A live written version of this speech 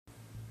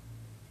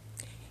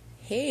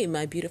Hey,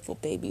 my beautiful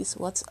babies,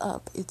 what's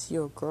up? It's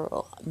your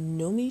girl,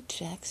 Nomi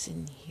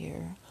Jackson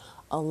here,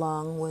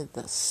 along with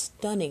the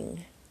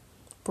stunning,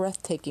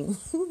 breathtaking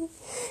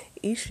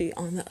Ishi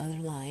on the other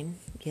line.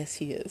 Yes,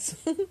 he is.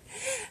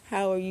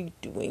 How are you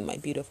doing, my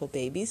beautiful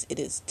babies? It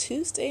is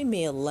Tuesday,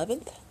 May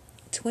 11th,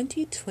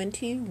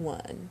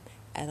 2021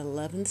 at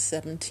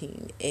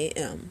 11:17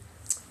 a.m.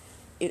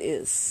 It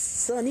is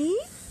sunny,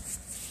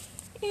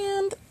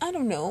 and I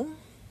don't know,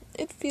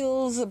 it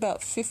feels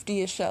about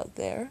 50-ish out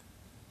there.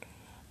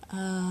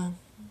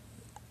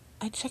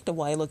 I checked a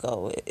while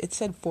ago. It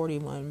said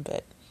 41,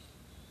 but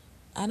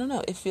I don't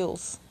know. It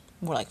feels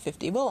more like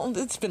 50. Well,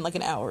 it's been like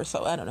an hour,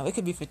 so I don't know. It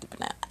could be 50,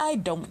 but I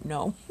don't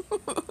know.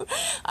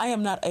 I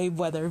am not a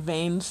weather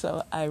vane,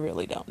 so I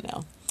really don't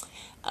know.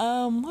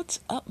 What's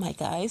up, my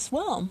guys?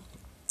 Well,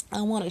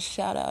 I want to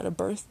shout out a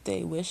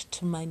birthday wish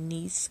to my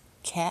niece,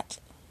 Kat,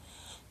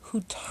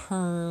 who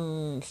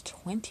turns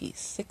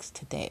 26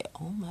 today.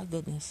 Oh, my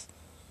goodness.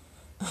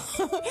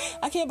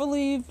 I can't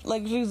believe,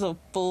 she's a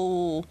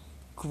full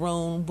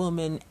grown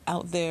woman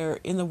out there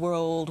in the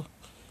world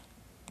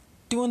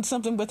doing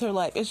something with her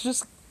life. It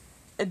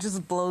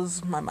just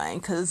blows my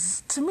mind,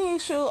 because to me,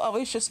 she'll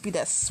always just be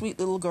that sweet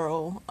little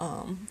girl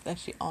that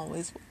she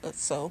always was.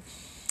 So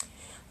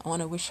I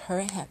want to wish her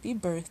a happy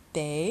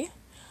birthday.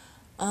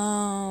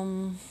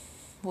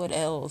 What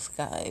else,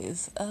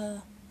 guys?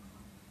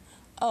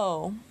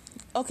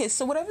 Okay,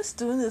 so what I was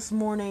doing this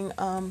morning,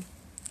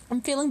 I'm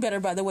feeling better,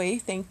 by the way.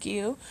 Thank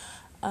you.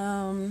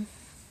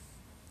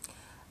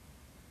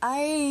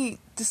 I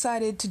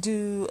decided to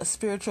do a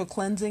spiritual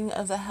cleansing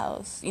of the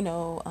house,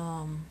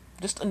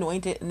 just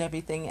anoint it and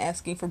everything,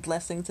 asking for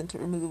blessings and to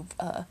remove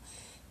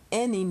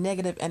any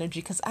negative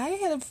energy. Because I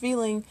had a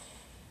feeling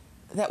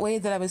that way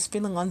that I was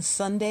feeling on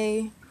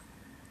Sunday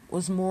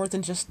was more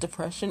than just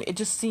depression. It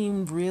just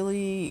seemed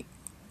really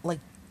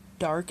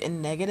dark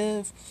and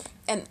negative.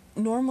 And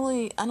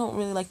normally I don't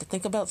really like to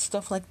think about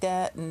stuff like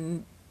that,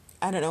 and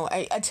I don't know.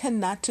 I tend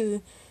not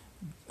to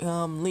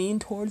lean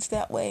towards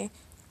that way.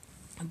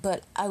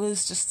 But I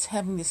was just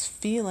having this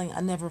feeling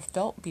I never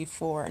felt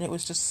before, and it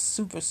was just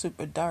super,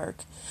 super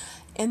dark.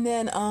 And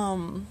then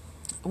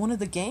one of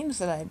the games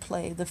that I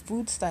play, the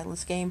Food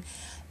Stylist game,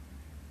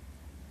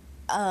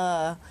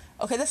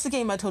 okay, that's the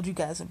game I told you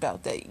guys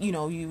about, that,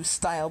 you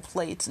style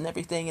plates and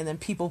everything, and then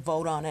people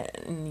vote on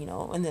it, and,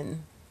 and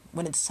then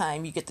when it's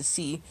time, you get to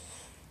see,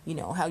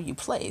 how you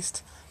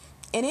placed.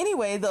 And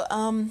anyway, the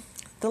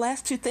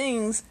last two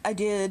things I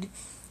did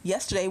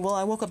yesterday, well,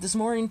 I woke up this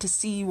morning to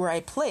see where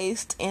I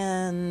placed,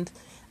 and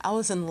I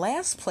was in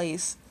last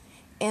place,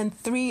 and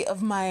 3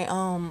 of my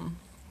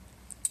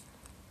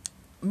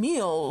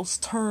meals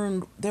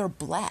they're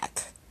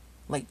black,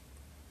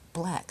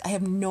 black. I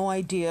have no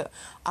idea.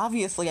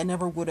 Obviously, I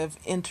never would have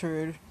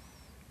entered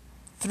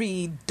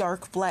 3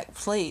 dark black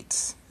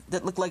plates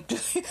that looked like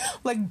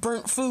like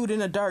burnt food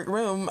in a dark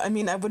room. I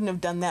mean, I wouldn't have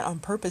done that on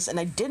purpose, and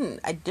I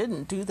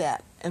didn't do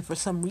that, and for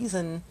some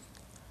reason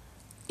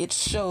it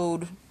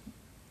showed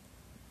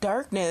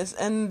darkness.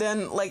 And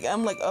then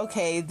I'm like,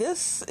 okay,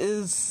 there's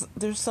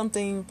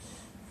something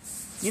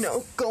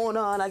going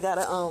on. I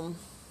gotta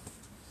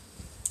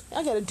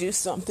do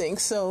something.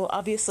 So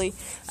obviously,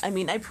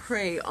 I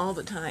pray all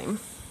the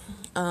time,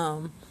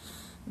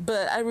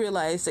 but I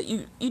realize that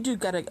you do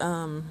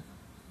gotta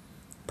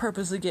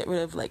purposely get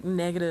rid of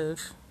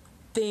negative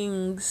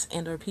things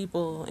and or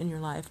people in your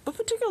life, but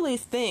particularly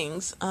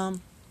things.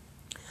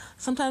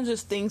 Sometimes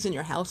there's things in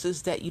your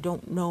houses that you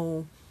don't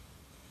know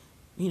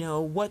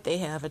what they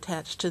have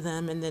attached to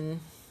them, and then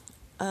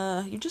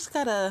you just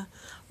gotta,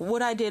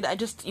 what I did, I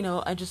just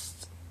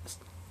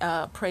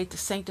prayed to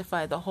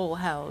sanctify the whole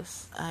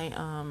house. I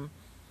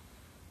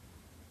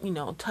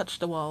touched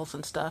the walls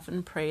and stuff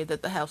and prayed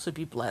that the house would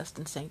be blessed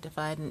and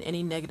sanctified, and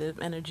any negative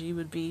energy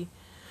would be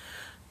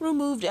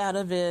removed out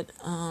of it.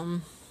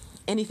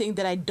 Anything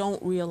that I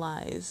don't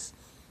realize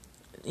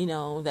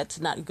that's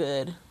not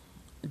good,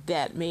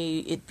 that may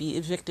it be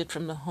evicted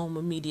from the home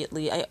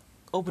immediately. I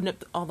opened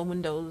up all the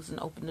windows and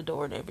opened the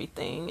door and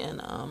everything,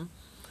 and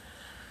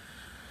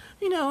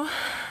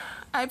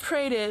I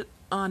prayed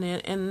on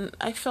it, and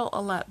I felt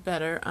a lot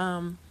better.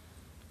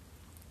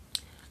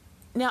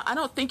 Now, I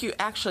don't think you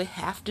actually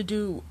have to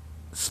do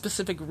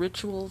specific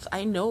rituals.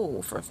 I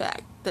know for a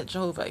fact that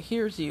Jehovah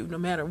hears you no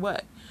matter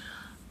what.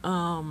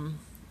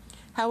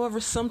 However,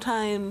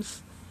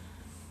 sometimes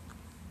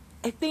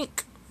I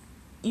think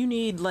you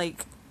need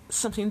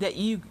something that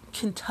you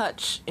can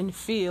touch and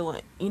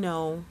feel,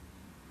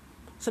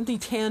 something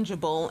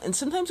tangible. And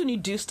sometimes when you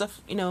do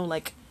stuff, an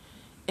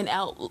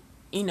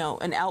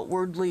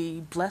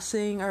outwardly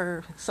blessing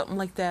or something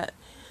like that,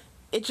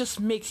 it just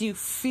makes you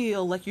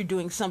feel like you're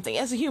doing something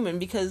as a human,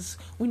 because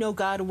we know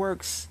God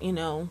works, in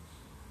a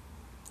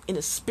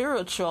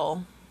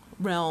spiritual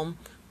realm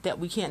that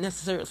we can't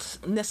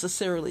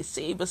necessarily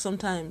see, but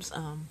sometimes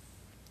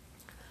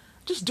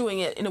just doing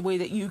it in a way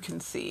that you can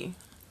see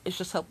is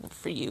just helpful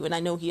for you, and I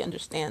know He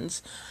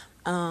understands.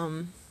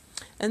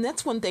 And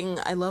that's one thing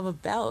I love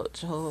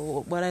about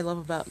what I love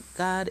about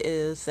God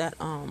is that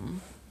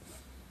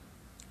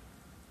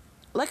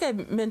like I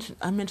mentioned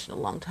a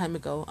long time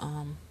ago,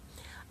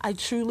 I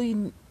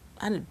truly,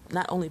 I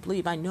not only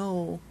believe, I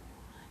know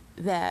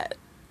that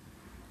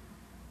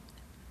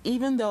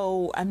even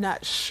though I'm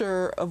not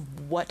sure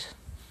of what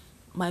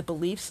my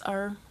beliefs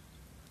are,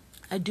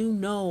 I do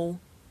know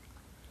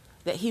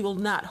that he will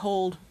not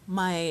hold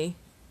my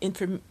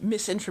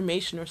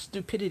misinformation or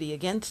stupidity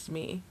against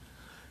me,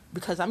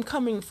 because I'm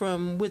coming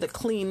from with a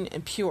clean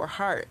and pure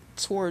heart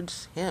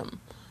towards him.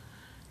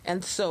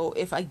 And so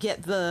if I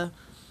get the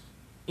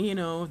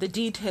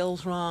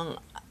details wrong,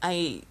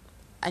 I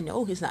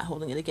know he's not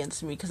holding it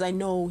against me, because I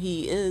know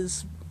he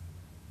is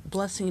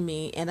blessing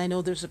me, and I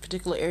know there's a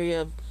particular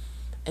area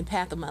and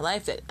path of my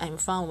life that I'm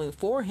following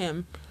for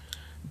him.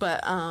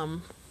 But I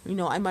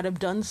might have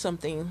done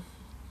something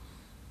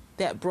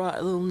that brought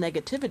a little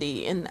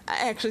negativity, and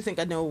I actually think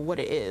I know what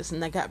it is,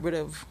 and I got rid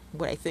of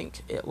what I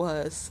think it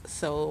was.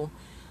 So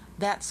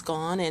that's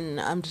gone, and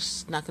I'm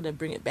just not going to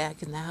bring it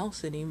back in the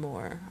house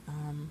anymore.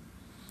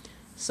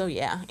 So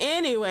yeah,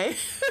 anyway,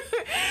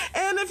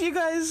 and if you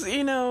guys,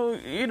 you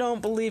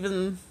don't believe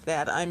in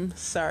that, I'm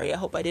sorry. I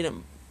hope I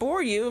didn't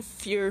bore you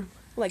if you're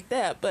like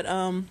that. But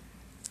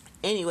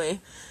anyway,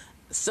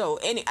 so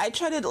I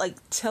try to like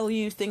tell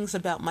you things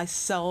about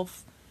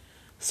myself.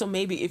 So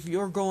maybe if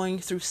you're going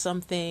through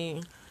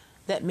something,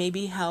 that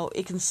maybe how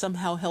it can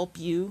somehow help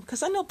you.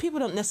 Because I know people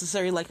don't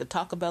necessarily like to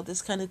talk about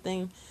this kind of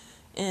thing.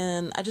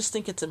 And I just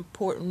think it's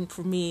important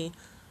for me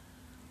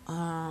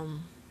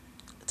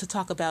to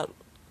talk about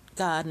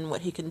God and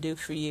what he can do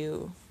for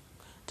you.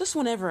 Just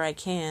whenever I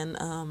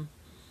can.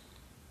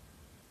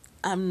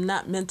 I'm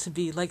not meant to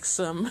be like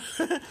some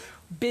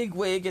big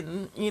wig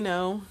and,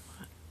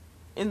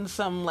 in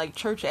some like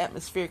church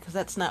atmosphere, because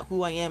that's not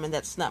who I am and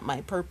that's not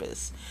my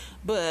purpose.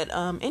 But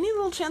any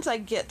little chance I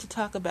get to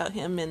talk about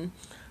him and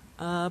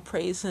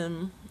praise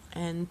him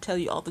and tell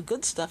you all the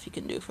good stuff he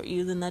can do for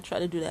you, then I try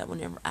to do that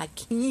whenever I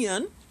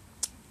can.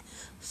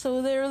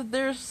 So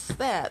there's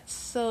that.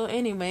 So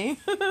anyway,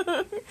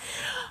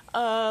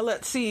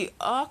 let's see.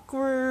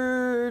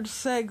 Awkward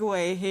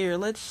segue here.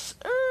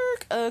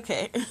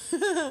 Okay.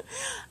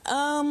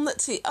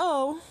 Let's see.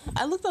 Oh,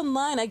 I looked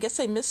online. I guess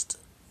I missed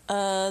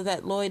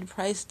that Lloyd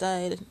Price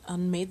died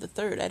on May the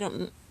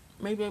 3rd.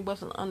 Maybe I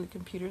wasn't on the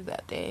computer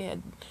that day.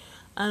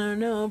 I don't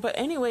know. But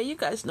anyway, you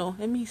guys know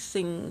him. He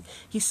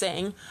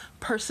sang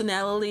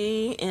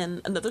Personality,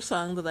 and another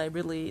song that I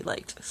really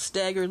liked,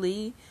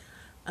 Staggerly.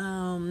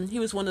 He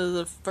was one of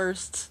the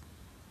first,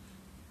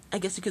 I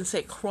guess you can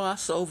say,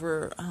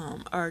 crossover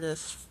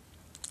artists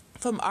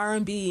from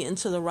R&B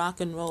into the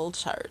rock and roll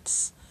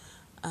charts.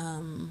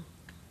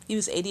 He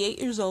was 88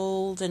 years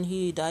old, and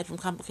he died from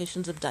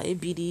complications of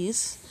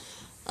diabetes.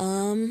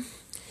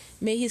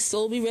 May his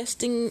soul be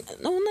resting.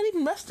 No, not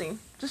even resting.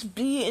 Just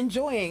be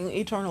enjoying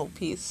eternal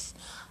peace.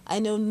 I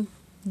know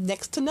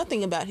next to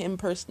nothing about him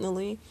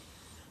personally.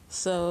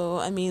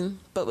 So,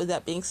 but with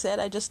that being said,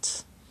 I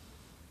just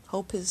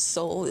hope his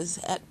soul is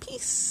at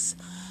peace.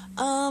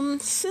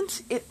 Since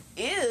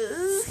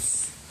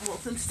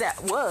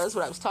that was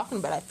what I was talking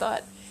about, I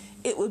thought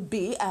it would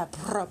be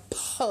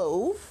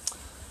apropos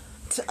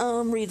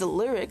to read the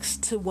lyrics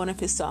to one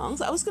of his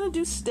songs. I was gonna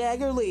do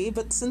Staggerly,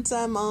 but since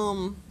I'm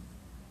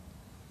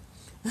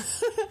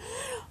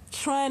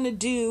trying to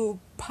do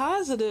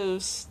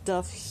positive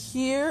stuff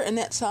here, and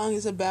that song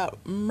is about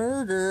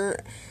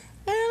murder,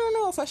 I don't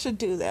know if I should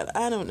do that.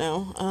 I don't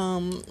know.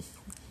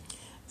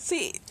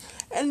 See,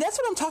 and that's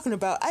what I'm talking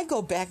about. I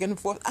go back and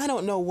forth. I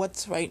don't know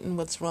what's right and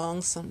what's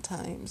wrong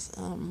sometimes.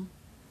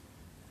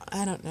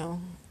 I don't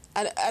know.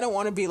 I don't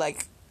want to be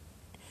like,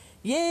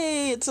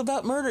 yay, it's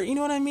about murder. You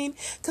know what I mean?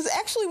 Because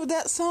actually with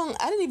that song,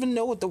 I didn't even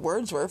know what the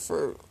words were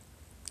for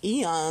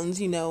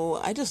eons.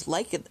 I just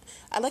like it.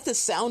 I like the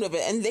sound of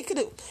it. And he could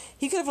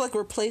have like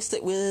replaced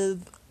it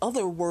with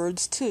other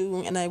words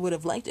too, and I would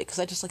have liked it, because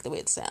I just like the way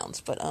it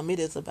sounds. But it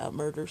is about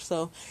murder.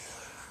 So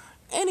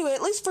anyway,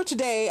 at least for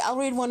today, I'll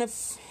read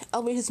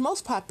his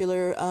most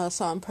popular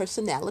song,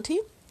 Personality.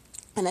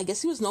 And I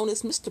guess he was known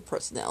as Mr.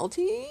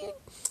 Personality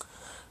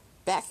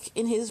back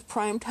in his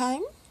prime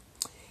time.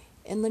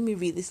 And let me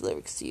read these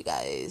lyrics to you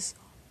guys.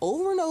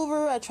 Over and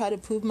over, I try to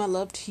prove my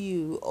love to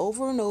you.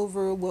 Over and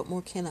over, what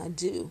more can I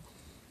do?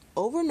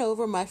 Over and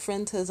over, my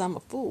friend says I'm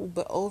a fool.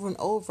 But over and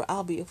over,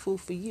 I'll be a fool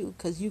for you.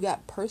 'Cause you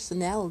got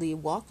personality,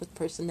 walk with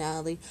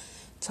personality,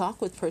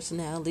 talk with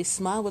personality,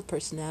 smile with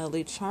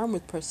personality, charm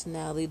with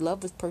personality,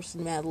 love with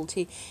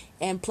personality,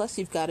 and plus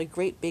you've got a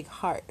great big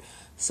heart.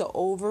 So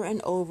over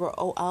and over,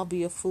 oh, I'll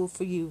be a fool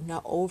for you.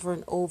 Now over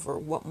and over,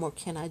 what more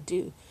can I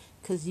do?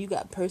 'Cause you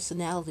got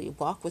personality,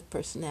 walk with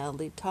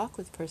personality, talk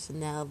with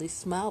personality,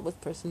 smile with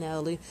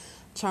personality,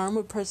 charm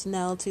with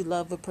personality,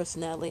 love with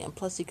personality, and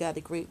plus you got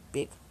a great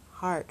big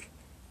heart.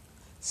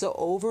 So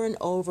over and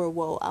over,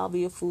 whoa, I'll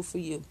be a fool for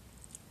you.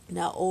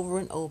 Now over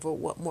and over,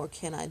 what more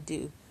can I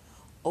do?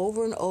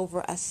 Over and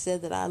over, I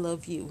said that I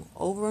love you.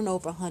 Over and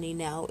over, honey,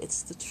 now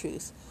it's the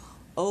truth.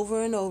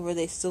 Over and over,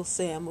 they still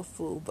say I'm a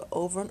fool, but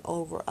over and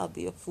over, I'll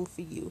be a fool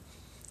for you.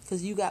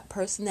 Because you got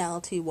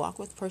personality, walk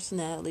with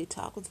personality,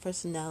 talk with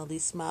personality,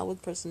 smile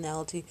with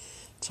personality,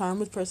 charm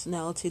with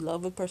personality,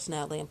 love with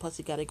personality, and plus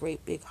you got a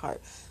great big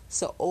heart.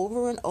 So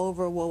over and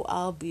over, well,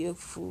 I'll be a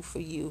fool for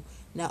you.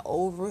 Now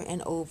over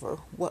and over,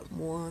 what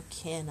more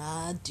can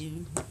I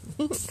do?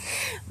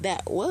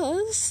 That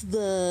was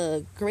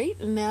the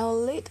great, now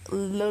late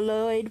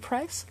Lloyd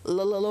Price.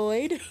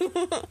 Lloyd.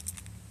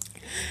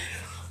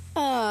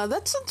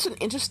 That's such an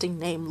interesting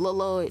name,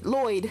 Lloyd.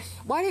 Lloyd.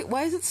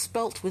 Why is it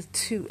spelt with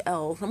two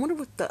L's? I wonder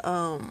what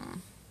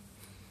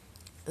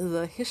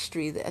the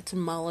history, the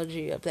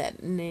etymology of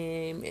that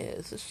name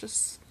is. It's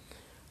just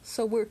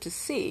so weird to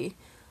see.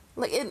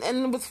 Like,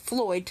 and with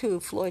Floyd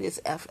too. Floyd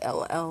is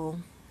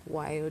FLLYOD.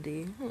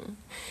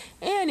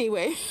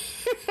 Anyway,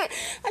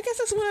 I guess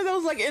it's one of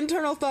those like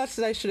internal thoughts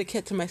that I should have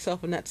kept to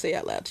myself and not say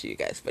out loud to you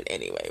guys. But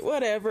anyway,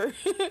 whatever.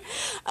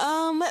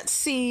 Let's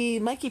see,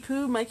 Mikey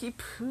Poo.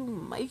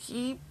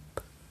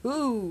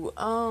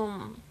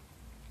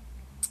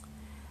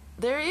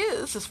 There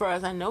is, as far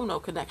as I know, no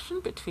connection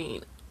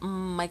between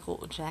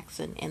Michael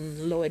Jackson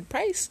and Lloyd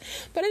Price,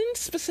 but I didn't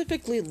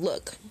specifically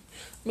look.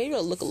 Maybe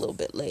I'll look a little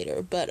bit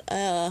later, but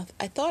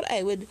I thought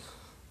I would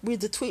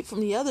read the tweet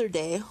from the other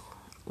day,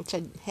 which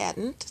I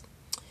hadn't.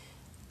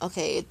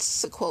 Okay,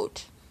 it's a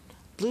quote.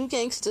 Blue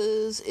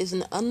Gangsters is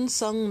an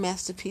unsung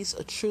masterpiece,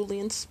 a truly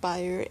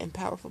inspired and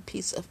powerful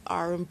piece of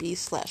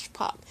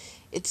R&B/pop.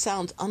 It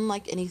sounds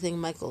unlike anything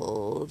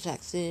Michael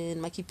Jackson,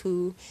 Mikey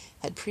Poo,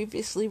 had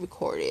previously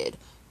recorded.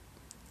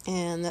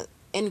 And that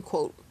end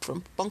quote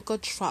from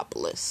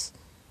Funkatropolis.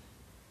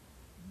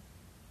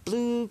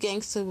 Blue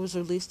Gangster was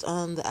released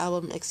on the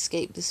album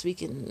Escape this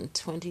week in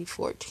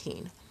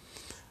 2014.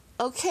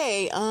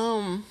 Okay,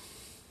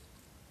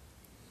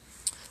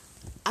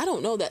 I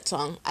don't know that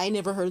song. I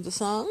never heard the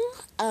song.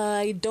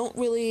 I never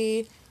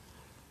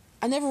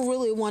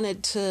really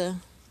wanted to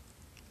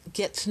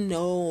get to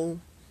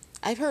know.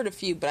 I've heard a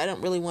few, but I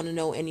don't really want to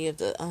know any of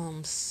the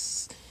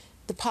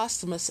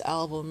posthumous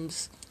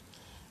albums.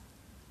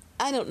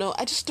 I don't know.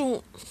 I just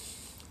don't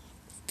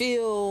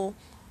feel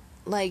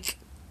like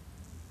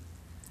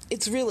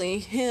it's really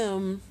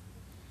him,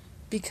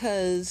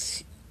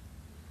 because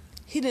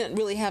he didn't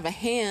really have a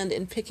hand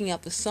in picking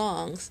out the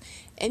songs.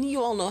 And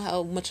you all know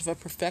how much of a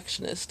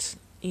perfectionist,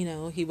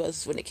 he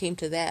was when it came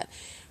to that.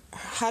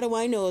 How do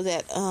I know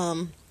that,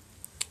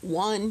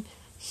 one,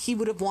 he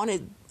would have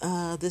wanted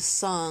this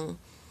song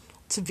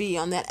to be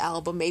on that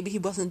album? Maybe he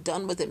wasn't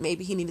done with it.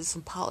 Maybe he needed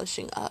some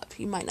polishing up.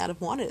 He might not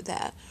have wanted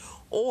that.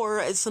 Or,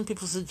 as some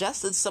people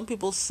suggested, some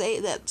people say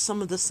that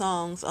some of the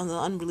songs on the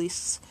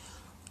unreleased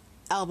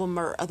album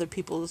are other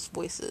people's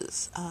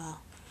voices.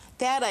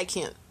 That I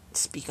can't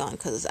speak on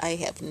because I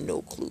have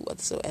no clue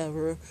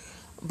whatsoever.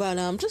 But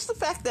just the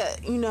fact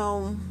that,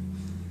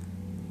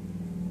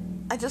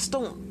 I just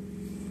don't,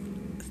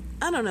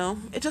 I don't know.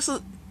 It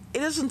doesn't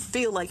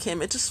feel like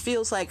him. It just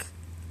feels like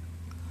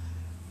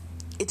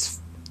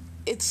it's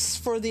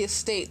for the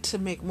estate to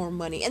make more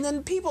money. And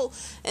then people,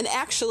 and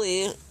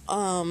actually,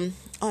 on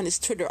his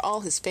Twitter,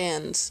 all his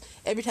fans,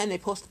 every time they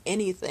post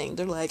anything,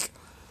 they're like,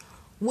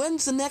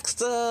 when's the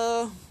next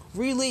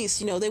release?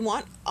 They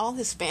want, all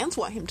his fans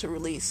want them to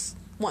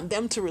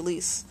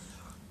release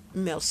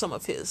some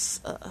of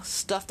his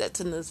stuff that's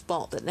in his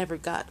vault that never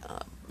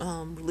got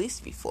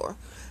released before.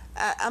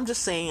 I'm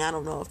just saying, I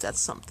don't know if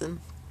that's something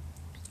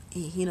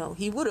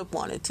he would have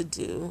wanted to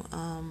do.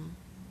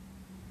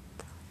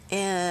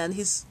 And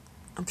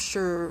I'm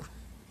sure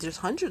there's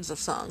hundreds of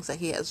songs that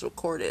he has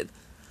recorded,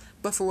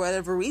 but for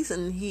whatever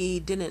reason, he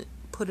didn't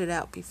put it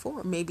out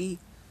before. Maybe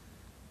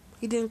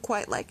he didn't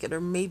quite like it,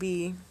 or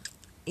maybe,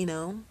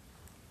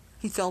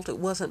 he felt it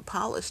wasn't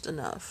polished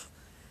enough.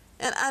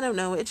 And I don't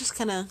know, it just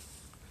kind of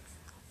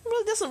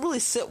really doesn't really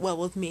sit well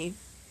with me,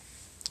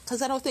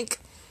 because I don't think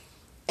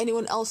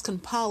anyone else can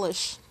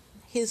polish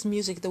his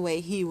music the way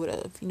he would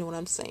have, you know what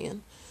I'm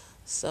saying?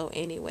 So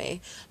anyway,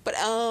 but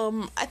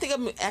I think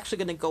I'm actually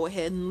going to go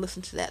ahead and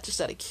listen to that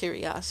just out of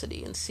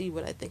curiosity and see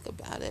what I think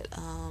about it.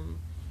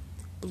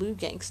 Blue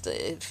Gangsta,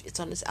 if it's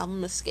on this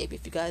album Escape,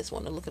 if you guys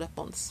want to look it up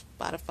on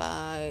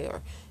Spotify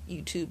or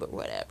YouTube or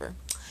whatever.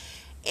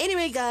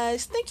 Anyway,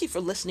 guys, thank you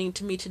for listening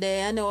to me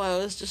today. I know I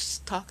was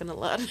just talking a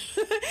lot.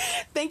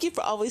 Thank you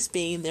for always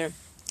being there.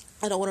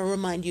 I don't want to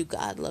remind you,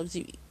 God loves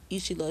you,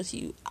 Ishi loves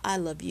you, I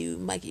love you,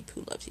 Mikey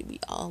Poo loves you,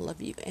 we all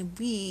love you, and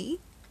we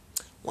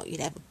want you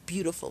to have a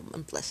beautiful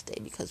and blessed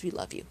day because we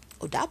love you.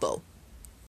 Odabo.